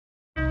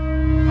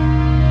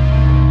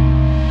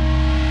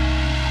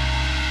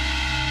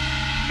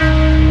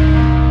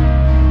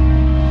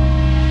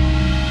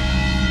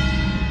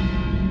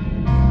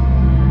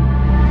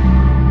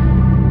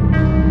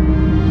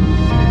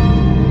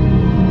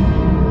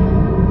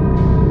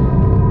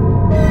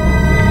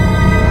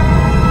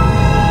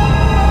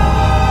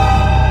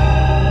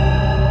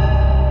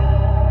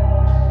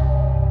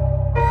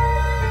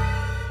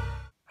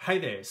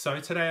so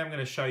today I'm going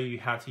to show you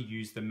how to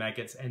use the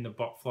maggots and the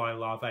botfly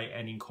larvae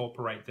and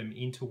incorporate them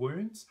into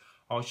wounds.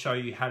 I'll show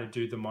you how to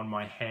do them on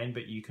my hand,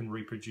 but you can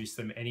reproduce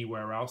them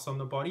anywhere else on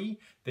the body.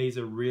 These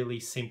are really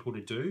simple to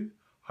do.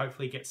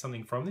 Hopefully get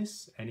something from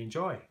this and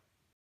enjoy.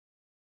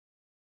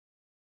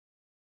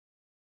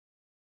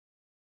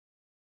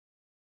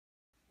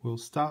 We'll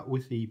start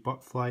with the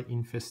botfly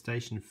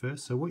infestation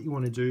first. So what you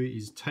want to do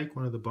is take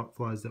one of the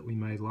botflies that we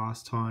made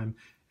last time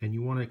and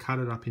you want to cut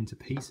it up into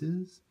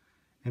pieces.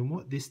 And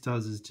what this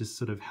does is just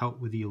sort of help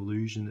with the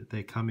illusion that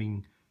they're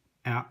coming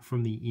out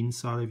from the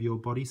inside of your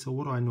body. So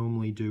what I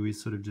normally do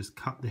is sort of just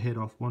cut the head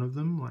off one of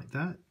them like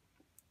that.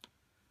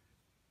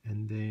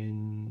 And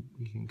then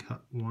you can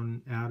cut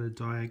one outer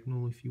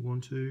diagonal if you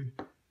want to.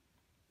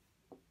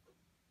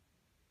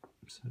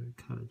 So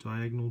cut a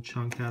diagonal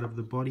chunk out of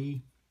the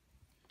body.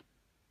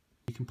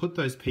 You can put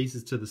those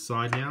pieces to the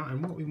side now,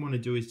 and what we want to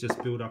do is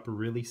just build up a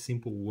really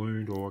simple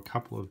wound or a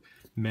couple of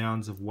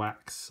mounds of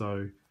wax.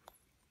 So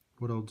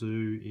what I'll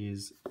do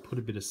is put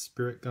a bit of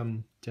spirit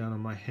gum down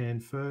on my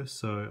hand first.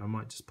 So I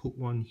might just put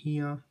one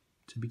here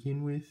to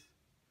begin with,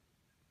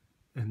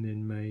 and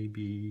then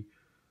maybe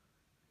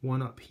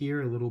one up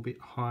here a little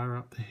bit higher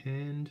up the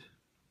hand,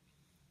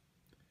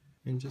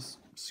 and just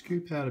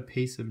scoop out a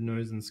piece of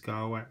nose and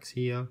scar wax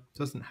here.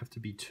 Doesn't have to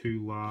be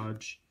too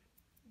large.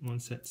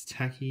 Once that's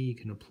tacky, you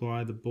can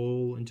apply the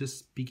ball and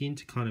just begin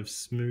to kind of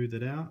smooth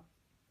it out.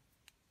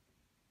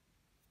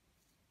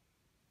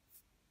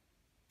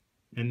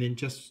 And then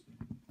just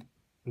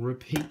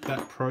repeat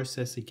that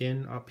process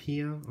again up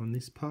here on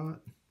this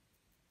part.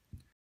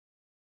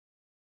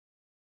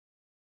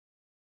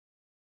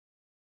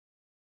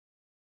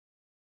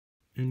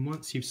 And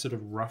once you've sort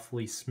of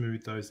roughly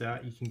smoothed those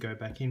out, you can go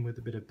back in with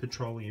a bit of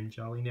petroleum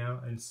jelly now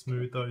and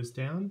smooth those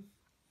down.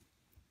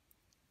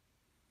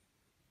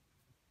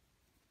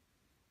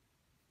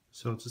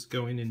 So I'll just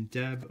go in and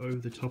dab over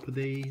the top of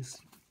these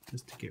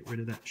just to get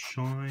rid of that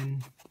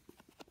shine.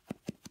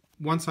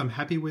 Once I'm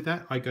happy with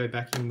that, I go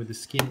back in with the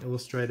Skin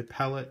Illustrator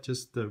palette,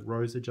 just the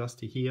rose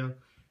adjuster here,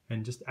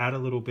 and just add a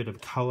little bit of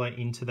colour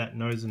into that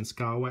nose and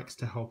scar wax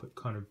to help it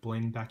kind of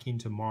blend back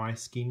into my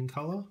skin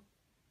colour.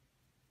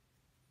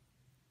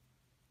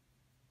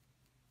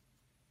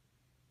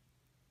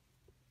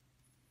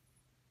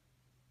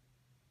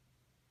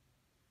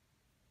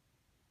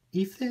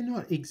 If they're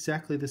not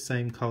exactly the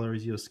same colour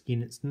as your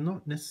skin, it's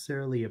not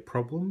necessarily a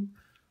problem.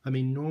 I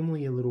mean,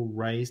 normally a little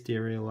raised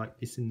area like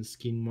this in the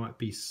skin might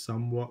be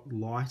somewhat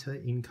lighter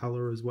in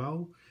colour as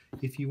well.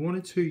 If you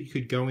wanted to, you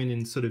could go in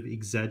and sort of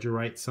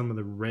exaggerate some of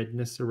the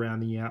redness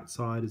around the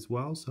outside as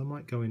well. So I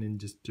might go in and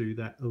just do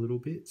that a little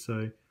bit.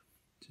 So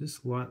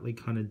just lightly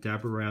kind of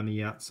dab around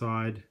the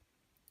outside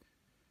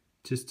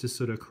just to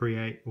sort of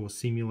create or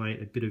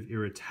simulate a bit of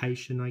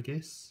irritation, I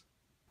guess.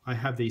 I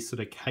have these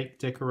sort of cake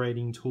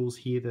decorating tools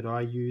here that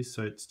I use,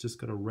 so it's just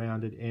got a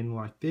rounded end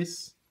like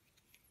this.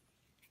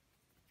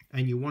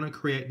 And you want to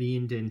create the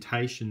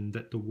indentation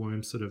that the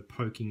worm's sort of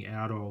poking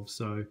out of.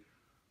 So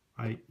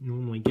I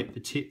normally get the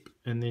tip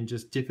and then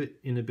just dip it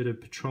in a bit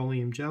of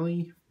petroleum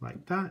jelly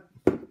like that.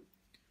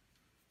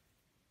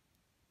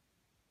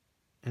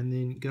 And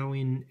then go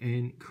in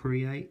and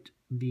create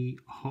the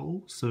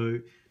hole. So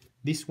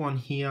this one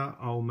here,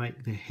 I'll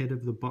make the head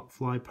of the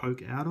botfly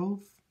poke out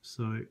of.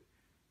 So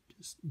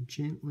just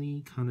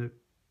gently kind of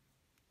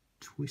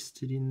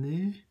twist it in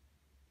there.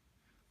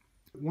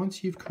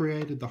 Once you've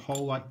created the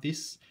hole like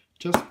this,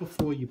 just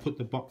before you put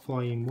the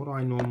botfly in, what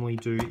I normally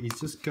do is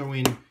just go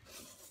in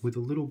with a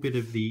little bit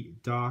of the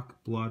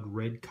dark blood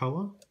red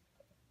colour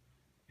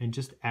and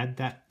just add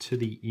that to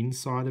the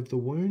inside of the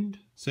wound.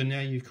 So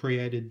now you've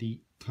created the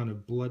kind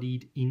of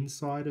bloodied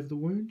inside of the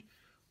wound.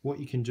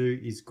 What you can do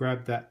is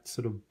grab that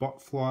sort of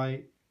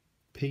botfly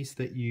piece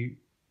that you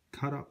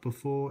cut up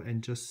before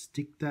and just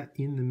stick that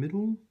in the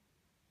middle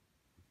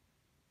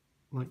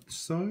like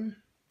so.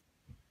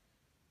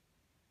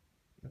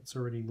 That's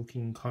already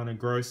looking kind of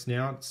gross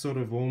now. It sort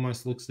of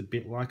almost looks a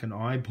bit like an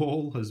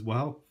eyeball as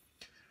well.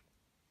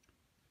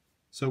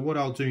 So what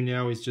I'll do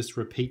now is just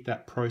repeat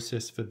that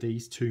process for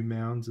these two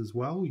mounds as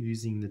well,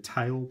 using the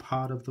tail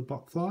part of the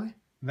botfly.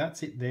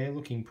 That's it there,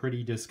 looking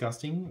pretty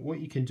disgusting.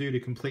 What you can do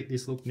to complete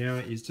this look now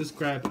is just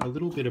grab a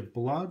little bit of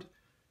blood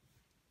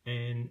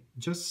and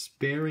just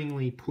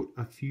sparingly put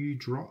a few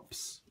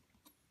drops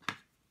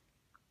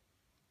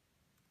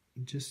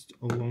just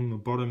along the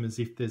bottom as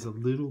if there's a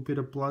little bit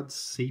of blood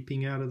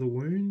seeping out of the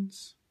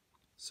wounds.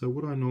 So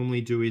what I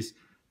normally do is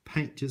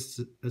paint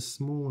just a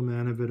small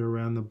amount of it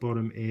around the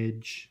bottom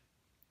edge.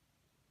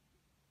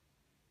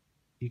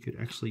 You could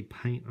actually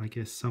paint, I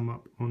guess, some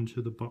up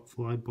onto the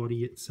botfly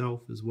body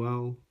itself as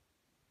well.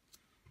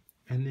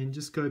 And then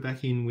just go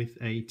back in with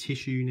a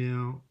tissue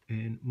now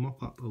and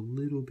mop up a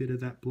little bit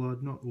of that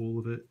blood, not all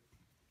of it.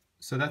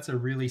 So that's a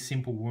really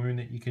simple wound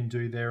that you can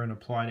do there and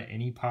apply to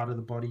any part of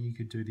the body. You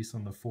could do this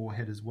on the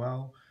forehead as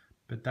well,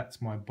 but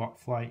that's my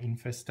botfly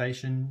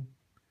infestation.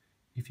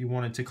 If you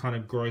wanted to kind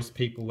of gross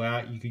people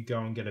out, you could go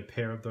and get a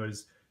pair of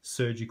those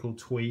surgical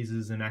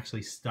tweezers and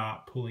actually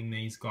start pulling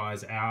these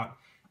guys out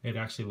it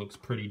actually looks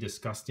pretty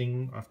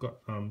disgusting. I've got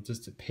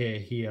just a pair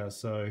here,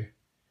 so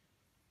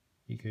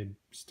you could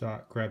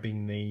start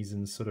grabbing these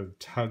and sort of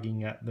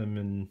tugging at them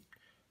and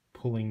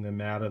pulling them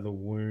out of the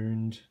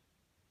wound.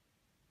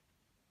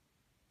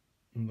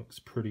 It looks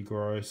pretty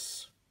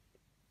gross.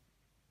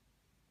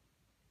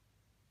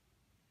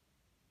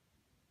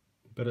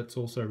 But it's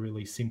also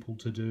really simple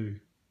to do.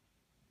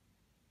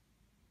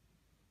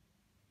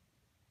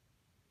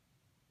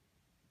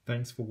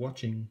 Thanks for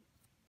watching.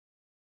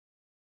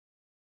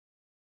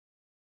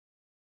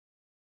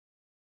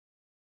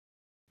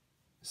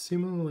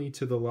 Similarly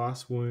to the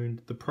last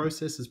wound, the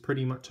process is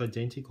pretty much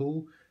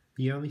identical.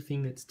 The only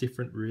thing that's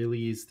different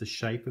really is the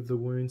shape of the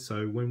wound.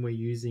 So when we're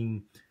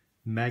using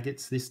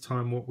maggots this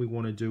time, what we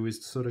want to do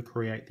is sort of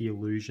create the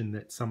illusion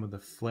that some of the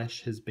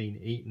flesh has been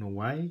eaten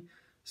away.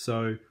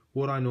 So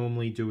what I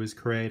normally do is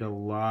create a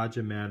large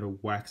amount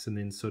of wax and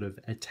then sort of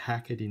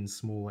attack it in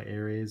smaller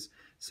areas.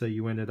 So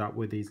you ended up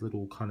with these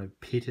little kind of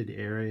pitted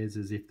areas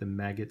as if the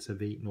maggots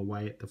have eaten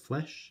away at the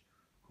flesh.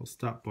 I'll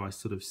start by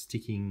sort of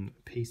sticking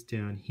a piece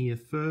down here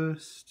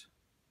first.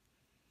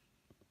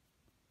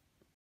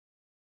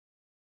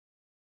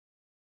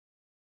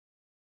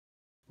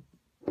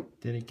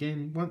 Then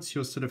again, once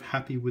you're sort of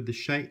happy with the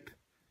shape,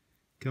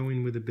 go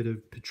in with a bit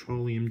of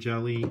petroleum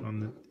jelly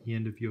on the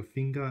end of your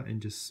finger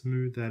and just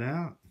smooth that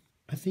out.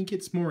 I think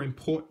it's more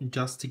important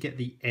just to get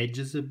the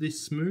edges of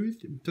this smooth.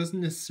 It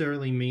doesn't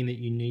necessarily mean that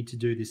you need to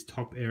do this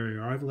top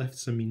area. I've left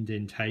some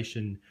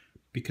indentation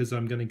because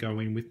I'm going to go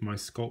in with my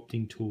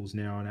sculpting tools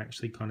now and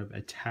actually kind of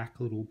attack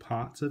little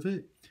parts of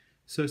it.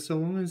 So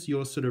long as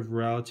you're sort of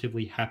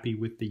relatively happy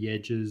with the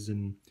edges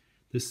and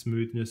the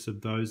smoothness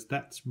of those,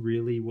 that's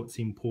really what's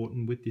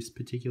important with this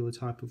particular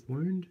type of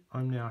wound.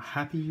 I'm now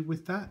happy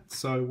with that.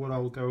 So what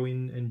I'll go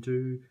in and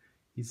do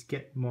is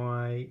get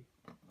my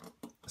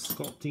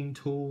sculpting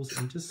tools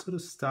and just sort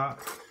of start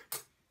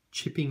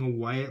chipping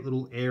away at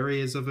little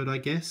areas of it, I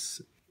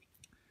guess.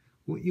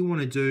 What you want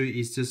to do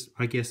is just,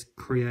 I guess,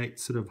 create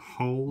sort of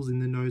holes in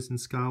the nose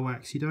and scar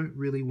wax. You don't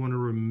really want to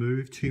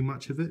remove too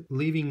much of it.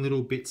 Leaving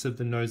little bits of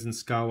the nose and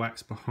scar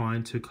wax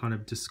behind to kind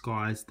of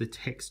disguise the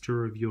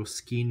texture of your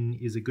skin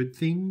is a good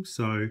thing.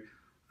 So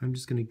I'm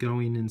just going to go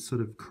in and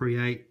sort of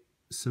create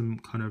some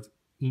kind of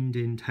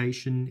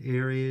indentation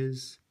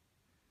areas.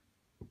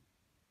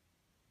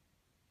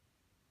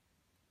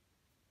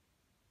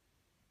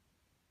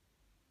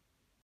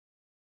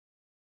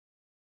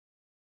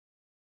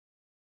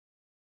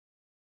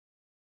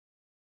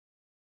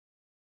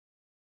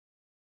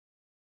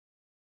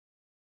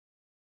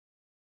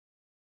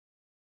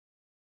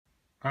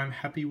 I'm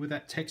happy with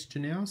that texture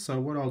now, so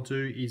what I'll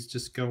do is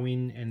just go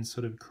in and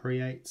sort of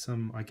create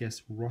some, I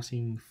guess,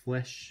 rotting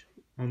flesh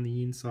on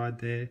the inside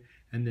there,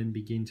 and then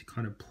begin to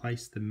kind of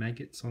place the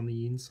maggots on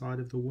the inside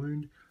of the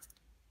wound.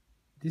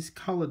 This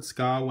coloured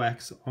scar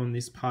wax on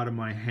this part of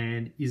my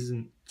hand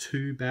isn't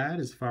too bad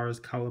as far as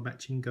colour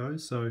matching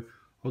goes, so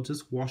I'll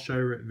just wash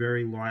over it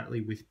very lightly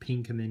with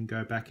pink and then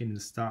go back in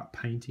and start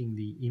painting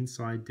the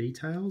inside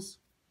details.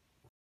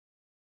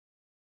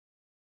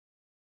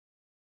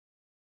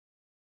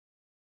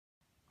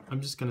 I'm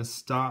just going to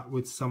start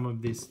with some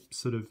of this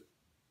sort of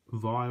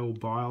vile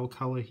bile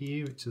colour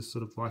here, which is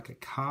sort of like a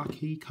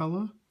khaki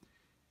colour,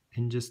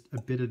 and just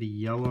a bit of the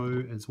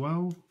yellow as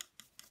well.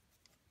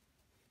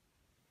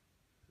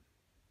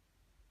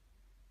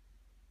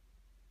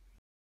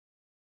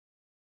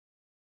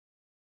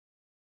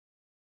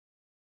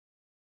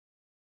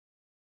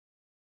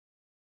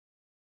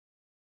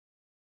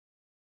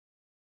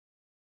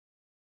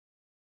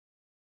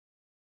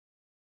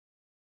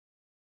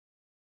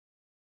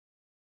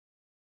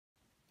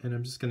 And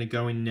I'm just going to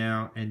go in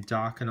now and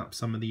darken up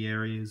some of the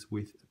areas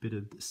with a bit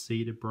of the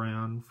cedar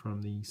brown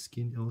from the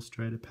Skin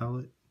Illustrator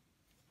palette.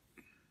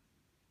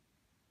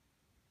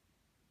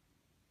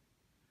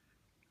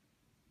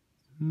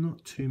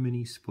 Not too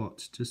many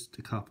spots, just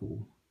a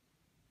couple.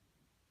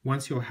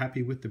 Once you're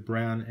happy with the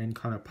brown and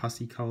kind of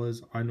pussy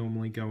colours, I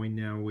normally go in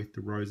now with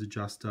the rose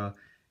adjuster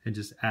and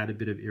just add a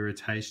bit of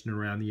irritation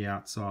around the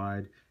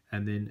outside,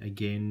 and then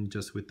again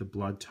just with the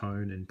blood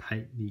tone and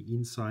paint the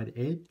inside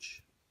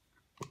edge.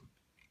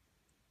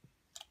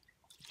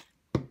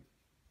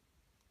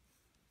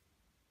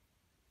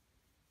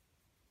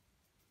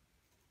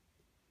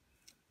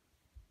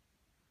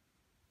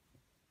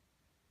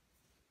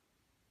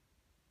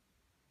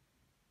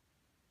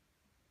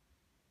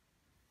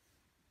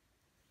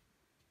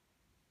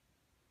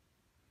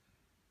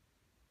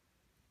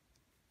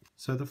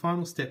 So the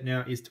final step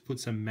now is to put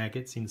some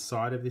maggots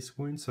inside of this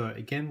wound. So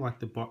again, like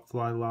the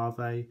botfly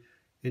larvae,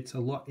 it's a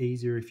lot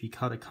easier if you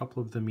cut a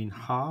couple of them in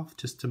half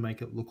just to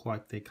make it look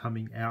like they're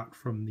coming out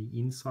from the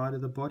inside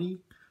of the body.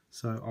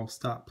 So I'll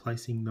start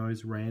placing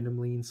those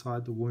randomly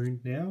inside the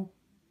wound now.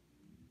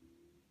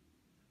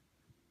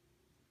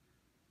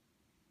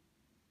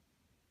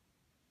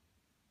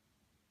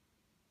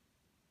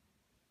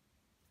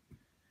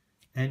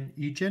 And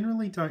you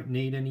generally don't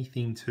need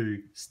anything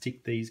to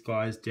stick these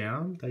guys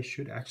down. They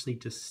should actually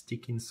just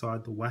stick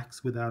inside the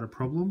wax without a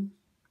problem.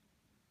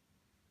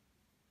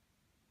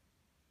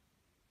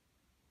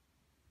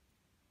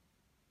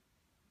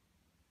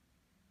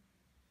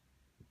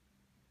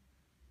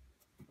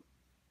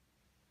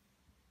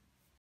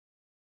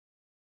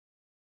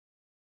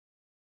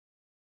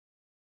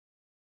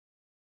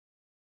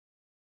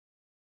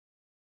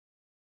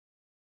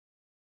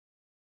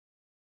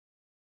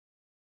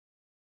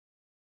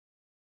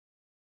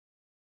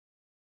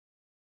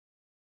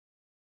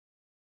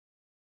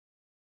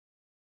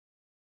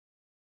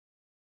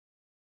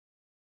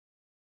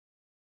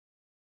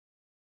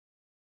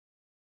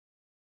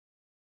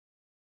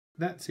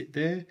 that's it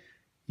there.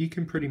 You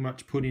can pretty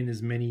much put in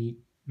as many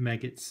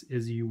maggots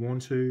as you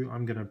want to.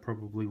 I'm going to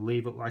probably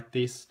leave it like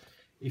this.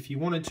 If you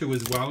wanted to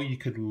as well, you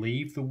could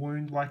leave the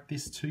wound like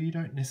this too. You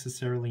don't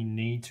necessarily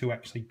need to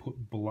actually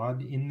put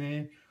blood in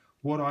there.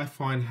 What I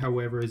find,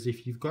 however, is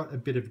if you've got a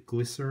bit of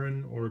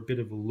glycerin or a bit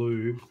of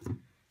lube,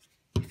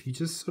 if you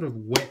just sort of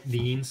wet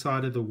the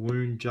inside of the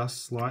wound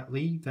just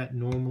slightly, that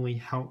normally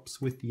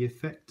helps with the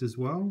effect as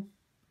well.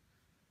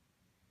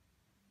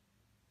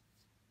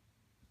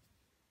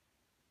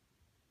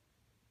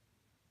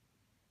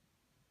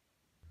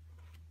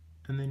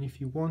 And then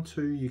if you want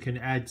to, you can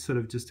add sort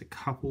of just a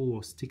couple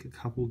or stick a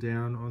couple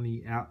down on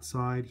the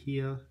outside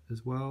here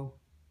as well.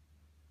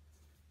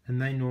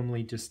 And they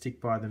normally just stick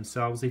by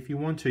themselves. If you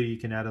want to, you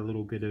can add a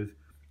little bit of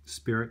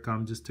spirit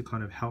gum just to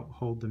kind of help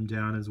hold them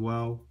down as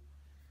well.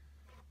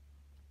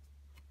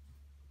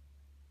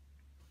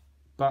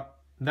 But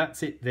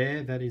that's it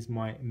there. That is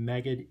my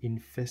maggot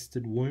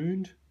infested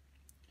wound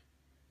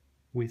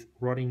with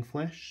rotting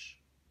flesh.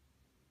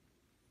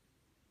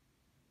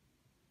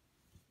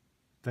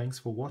 Thanks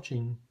for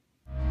watching.